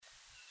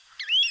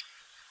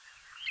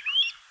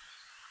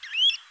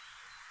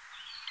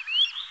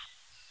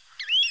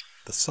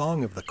The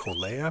song of the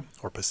kolea,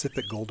 or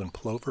Pacific golden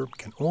plover,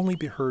 can only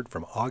be heard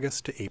from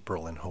August to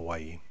April in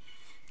Hawaii.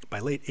 By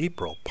late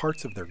April,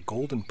 parts of their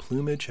golden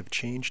plumage have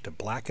changed to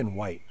black and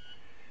white,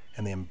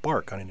 and they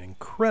embark on an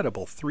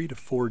incredible 3 to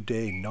 4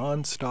 day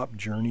non-stop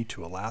journey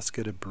to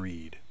Alaska to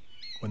breed.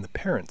 When the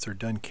parents are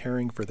done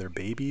caring for their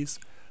babies,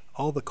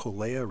 all the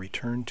kolea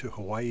return to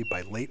Hawaii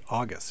by late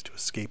August to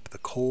escape the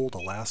cold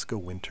Alaska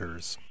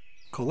winters.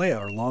 Kolea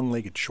are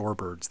long-legged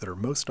shorebirds that are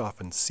most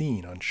often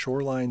seen on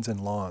shorelines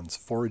and lawns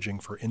foraging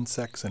for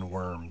insects and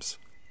worms.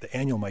 The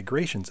annual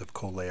migrations of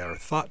kolea are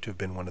thought to have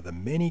been one of the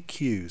many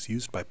cues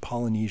used by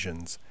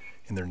Polynesians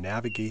in their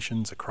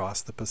navigations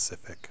across the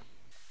Pacific.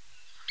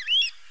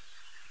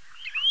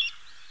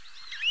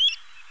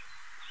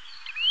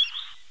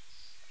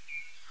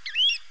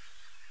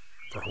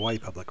 For Hawaii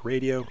Public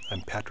Radio,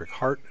 I'm Patrick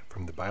Hart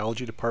from the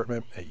Biology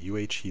Department at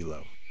UH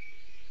Hilo.